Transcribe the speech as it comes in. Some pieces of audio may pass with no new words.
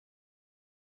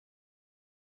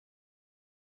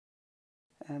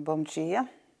Bom dia,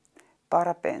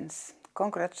 parabéns.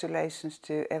 Congratulations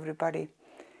to everybody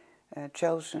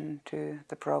chosen to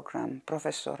the program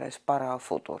Professores para o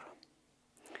Futuro.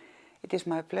 It is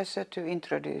my pleasure to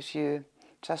introduce you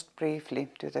just briefly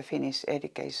to the Finnish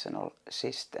educational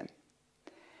system.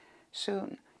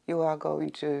 Soon you are going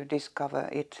to discover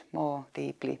it more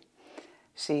deeply,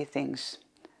 see things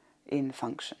in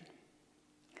function.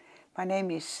 My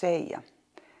name is Seija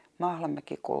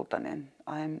Mahlamäki-Kultanen.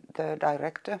 I'm the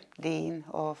Director, Dean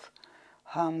of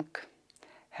HAMK,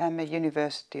 Häme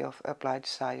University of Applied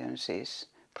Sciences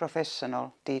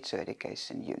Professional Teacher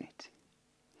Education Unit.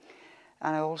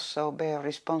 And I also bear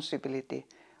responsibility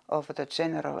of the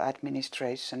general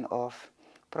administration of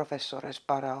Professores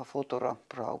para o Futuro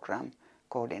program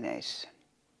coordination.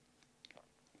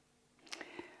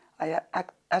 I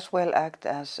as well act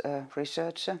as a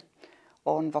researcher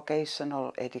on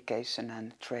vocational education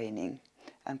and training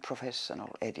and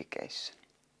professional education.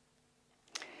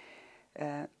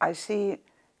 I see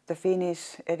the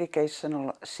Finnish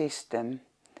educational system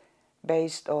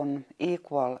based on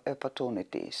equal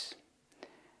opportunities,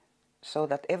 so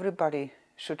that everybody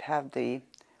should have the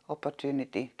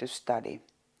opportunity to study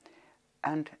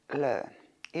and learn,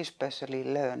 especially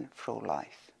learn through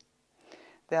life.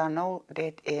 There are no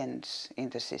dead ends in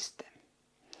the system.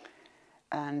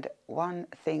 And one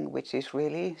thing which is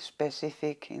really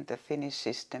specific in the Finnish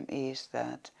system is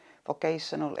that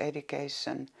vocational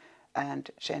education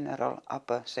and general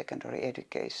upper secondary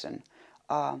education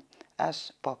are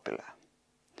as popular.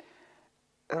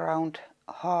 Around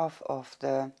half of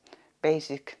the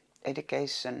basic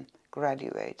education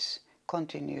graduates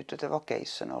continue to the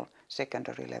vocational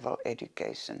secondary level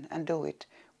education and do it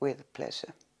with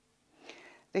pleasure.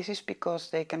 This is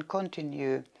because they can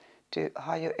continue to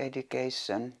higher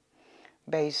education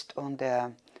based on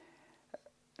their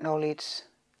knowledge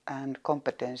and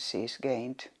competencies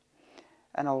gained,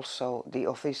 and also the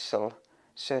official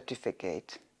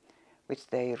certificate which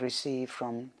they receive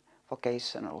from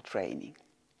vocational training.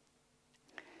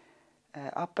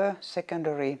 Upper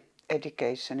secondary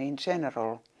education in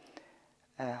general,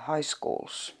 high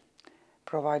schools,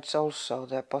 provides also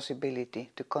the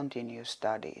possibility to continue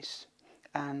studies.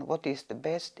 And what is the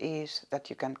best is that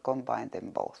you can combine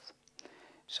them both.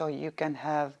 So you can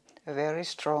have a very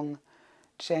strong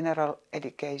general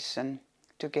education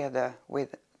together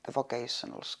with the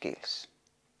vocational skills.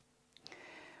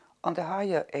 On the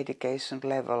higher education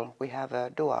level, we have a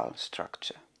dual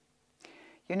structure.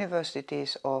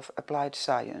 Universities of applied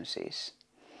sciences,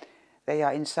 they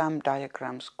are in some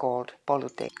diagrams called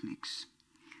polytechnics.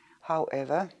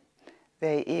 However,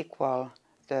 they equal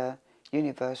the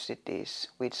universities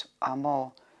which are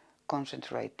more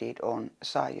concentrated on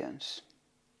science.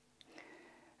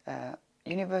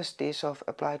 Universities of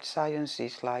applied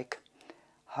sciences like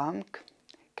HAMK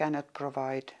cannot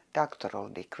provide doctoral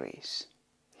degrees,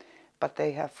 but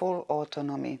they have full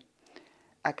autonomy,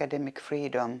 academic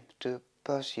freedom to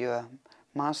pursue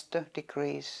master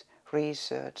degrees,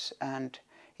 research, and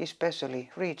especially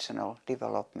regional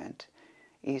development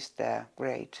is their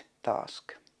great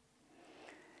task.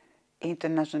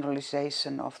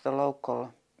 Internationalization of the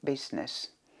local business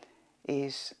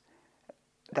is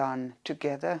done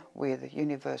together with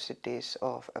universities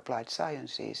of applied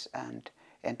sciences and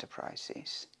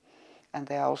enterprises. And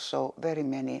there are also very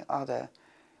many other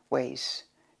ways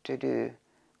to do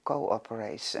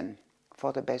cooperation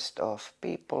for the best of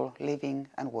people living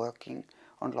and working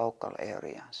on local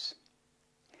areas.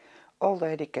 All the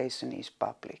education is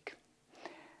public,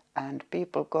 and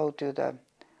people go to the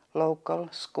local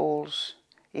schools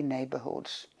in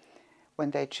neighborhoods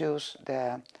when they choose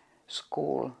their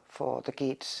school for the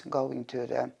kids going to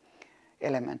the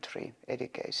elementary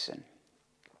education.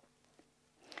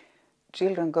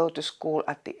 Children go to school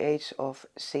at the age of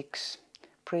 6.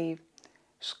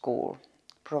 Preschool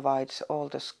provides all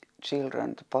the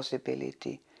children the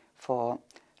possibility for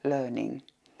learning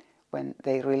when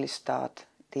they really start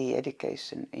the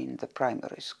education in the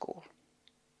primary school.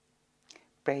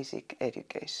 Basic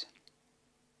education.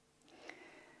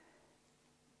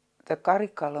 The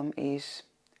curriculum is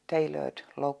tailored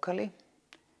locally.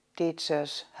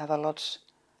 Teachers have lots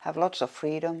of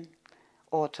freedom,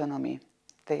 autonomy.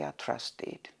 They are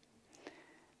trusted.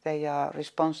 They are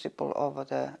responsible over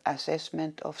the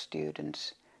assessment of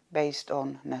students based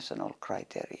on national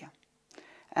criteria.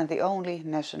 And the only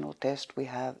national test we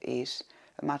have is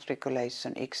a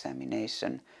matriculation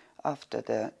examination after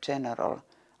the general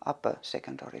upper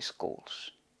secondary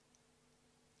schools.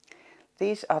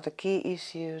 These are the key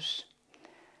issues,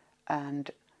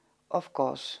 and of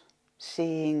course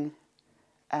seeing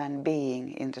and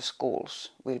being in the schools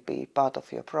will be part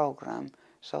of your program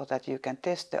so that you can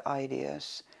test the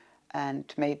ideas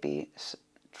and maybe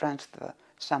transfer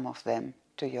some of them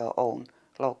to your own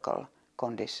local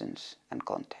conditions and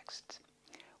contexts.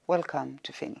 Welcome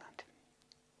to Finland.